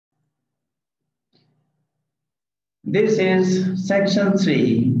This is section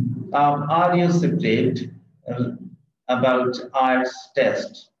 3 of audio script uh, about IELTS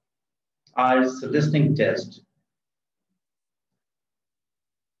test, IELTS listening test.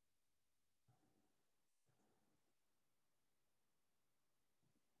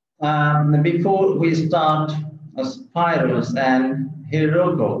 Before we start, Spiros and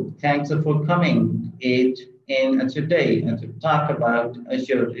Hiroko, thanks for coming in today and to talk about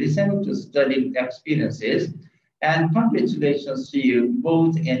your recent study experiences. And congratulations to you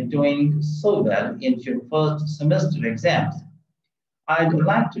both in doing so well in your first semester exams. I'd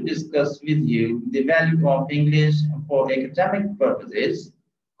like to discuss with you the value of English for academic purposes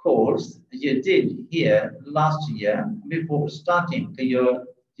course you did here last year before starting your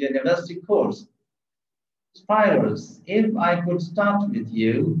university course. Spirals, if I could start with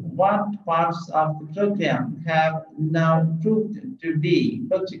you, what parts of the program have now proved to be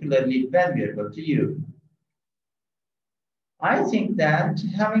particularly valuable to you? I think that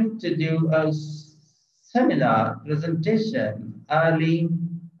having to do a seminar presentation early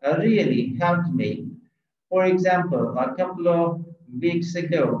really helped me. For example, a couple of weeks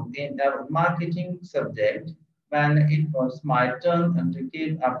ago in our marketing subject, when it was my turn to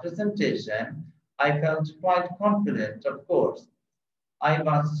give a presentation, I felt quite confident, of course. I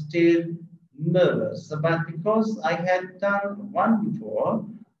was still nervous, but because I had done one before,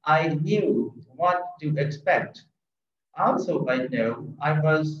 I knew what to expect. Also, I know I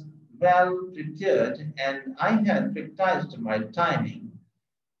was well prepared and I had practiced my timing.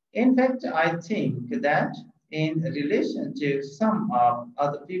 In fact, I think that in relation to some of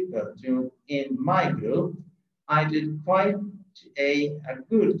other people in my group, I did quite a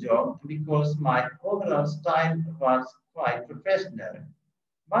good job because my overall style was quite professional.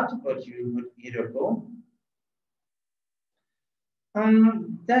 What about you, Hiroko?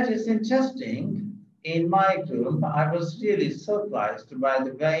 That is interesting. In my group, I was really surprised by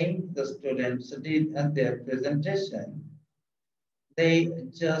the way the students did their presentation. They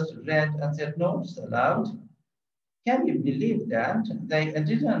just read their notes aloud. Can you believe that? They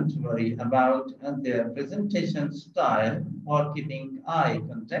didn't worry about their presentation style or keeping eye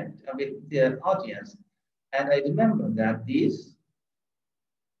contact with their audience. And I remember that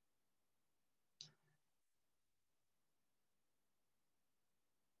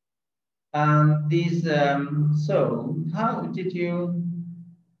so how did you,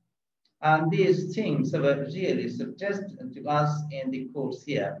 and these things were really suggested to us in the course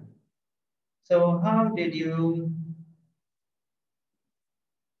here. So how did you,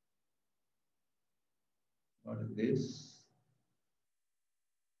 what is this?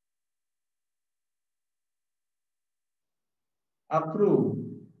 Approve,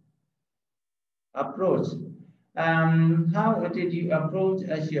 approach. How did you approach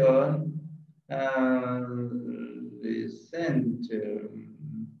your recent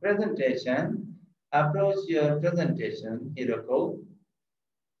presentation? Approach your presentation, Hiroko.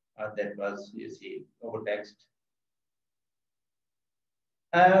 That was, you see, over text.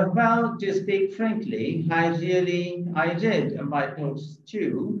 Well, to speak frankly, I read my notes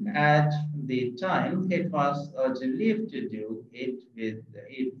too at the time. It was a relief to do it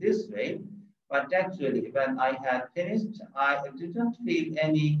this way, but actually, when I had finished, I didn't feel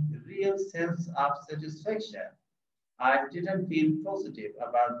any real sense of satisfaction. I didn't feel positive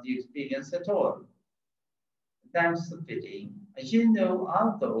about the experience at all. That's a pity. You know,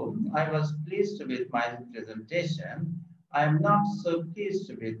 although I was pleased with my presentation, I am not so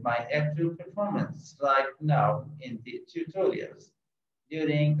pleased with my actual performance right now in the tutorials.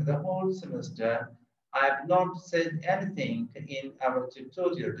 During the whole semester, I have not said anything in our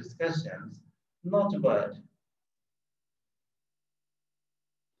tutorial discussions, not a word.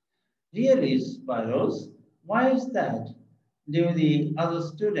 Really, Spiros, why is that? Do the other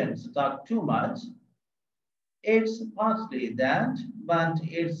students talk too much? It's partly that, but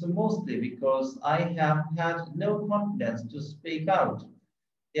it's mostly because I have had no confidence to speak out.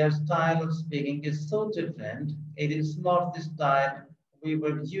 Their style of speaking is so different. It is not the style we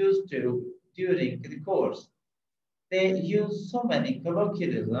were used to during the course. They use so many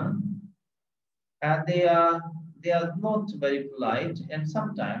colloquialism and they are not very polite, and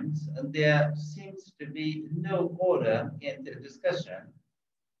sometimes there seems to be no order in the discussion.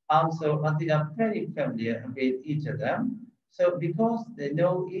 Also, they are very familiar with each other. So because they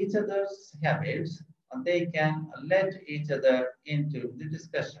know each other's habits, they can let each other into the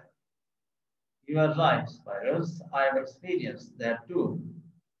discussion. You are right, Spiros. I have experienced that too.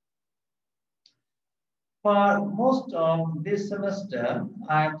 For most of this semester,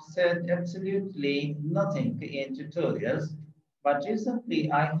 I've said absolutely nothing in tutorials. But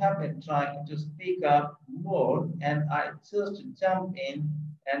recently, I have been trying to speak up more, and I just jump in,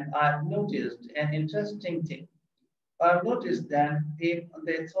 and I've noticed an interesting thing. I've noticed that if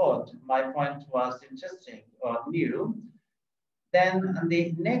they thought my point was interesting or new, then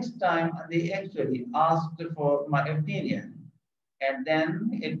the next time they actually asked for my opinion. And then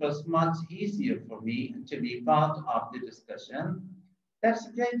it was much easier for me to be part of the discussion.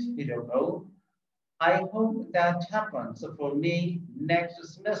 That's great, Hiroko. I hope that happens for me next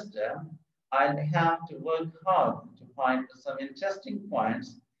semester. I'll have to work hard to find some interesting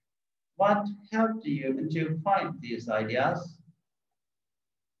points. What helped you to find these ideas?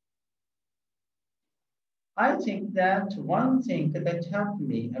 I think that one thing that helped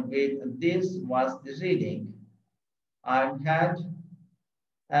me with this was the reading. I've had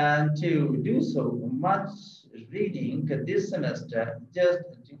to do so much reading this semester just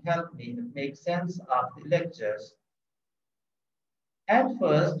to help me make sense of the lectures. At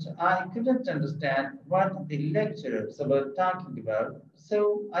first, I couldn't understand what the lecturers were talking about,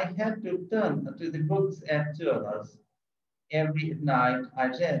 so I had to turn to the books and journals. Every night, I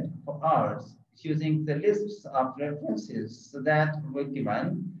read for hours, using the lists of references that were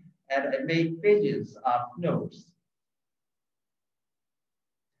given, and I made pages of notes.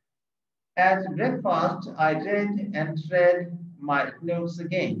 At breakfast, I read and read my notes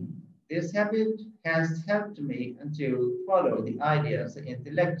again. This habit has helped me to follow the ideas in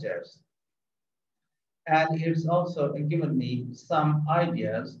the lectures, and it's also given me some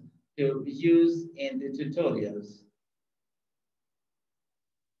ideas to use in the tutorials.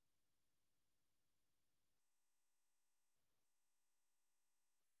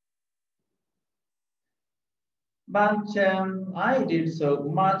 But I did so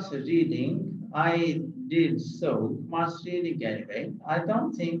much reading. I did so much reading anyway. I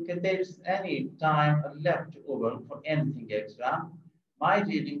don't think there's any time left over for anything extra. My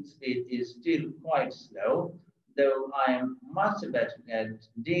reading speed is still quite slow, though I am much better at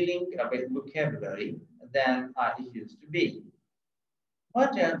dealing with vocabulary than I used to be.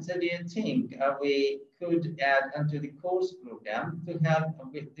 What else do you think we could add onto the course program to help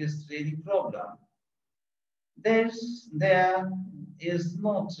with this reading problem? There's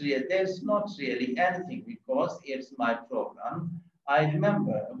not really anything because it's my program. I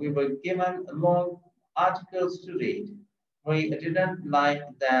remember we were given long articles to read. We didn't like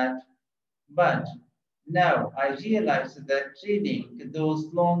that, but now I realize that reading those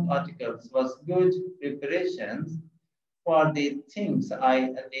long articles was good preparations for the things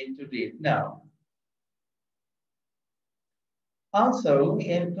I need to read now. Also,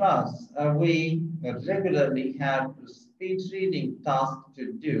 in class, we regularly have speech reading tasks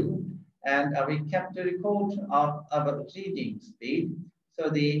to do, and we kept a record of our reading speed. So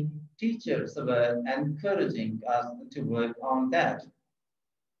the teachers were encouraging us to work on that.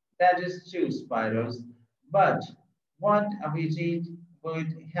 That is true, Spiros. But what we read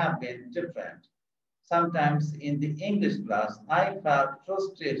would have been different. Sometimes in the English class, I felt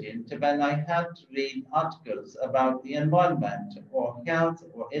frustrated when I had to read articles about the environment or health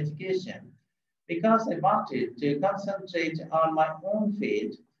or education because I wanted to concentrate on my own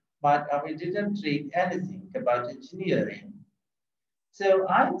field, but we didn't read anything about engineering. So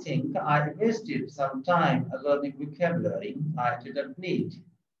I think I wasted some time learning vocabulary I didn't need.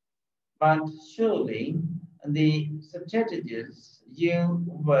 But surely the strategies you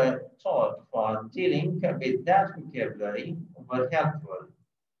were taught for dealing with that vocabulary were helpful.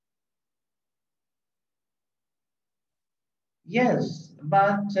 Yes,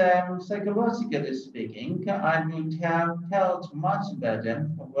 but psychologically speaking, I would have felt much better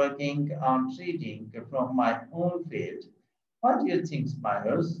working on reading from my own field. What do you think,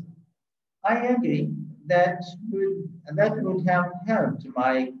 Spires? I agree that would have helped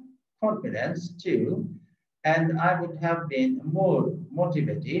my confidence too, and I would have been more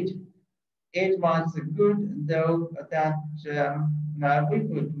motivated. It was good though that we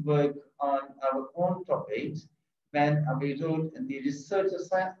could work on our own topics when we wrote the research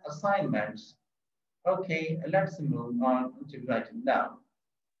assignments. Okay, let's move on to writing now.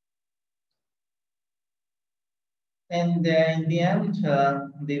 And in the end,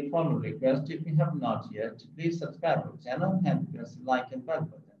 the formal request, if you have not yet, please subscribe to the channel and press the like and bell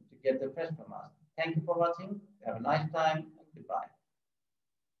button to get the fresh from us. Thank you for watching. Have a nice time. Goodbye.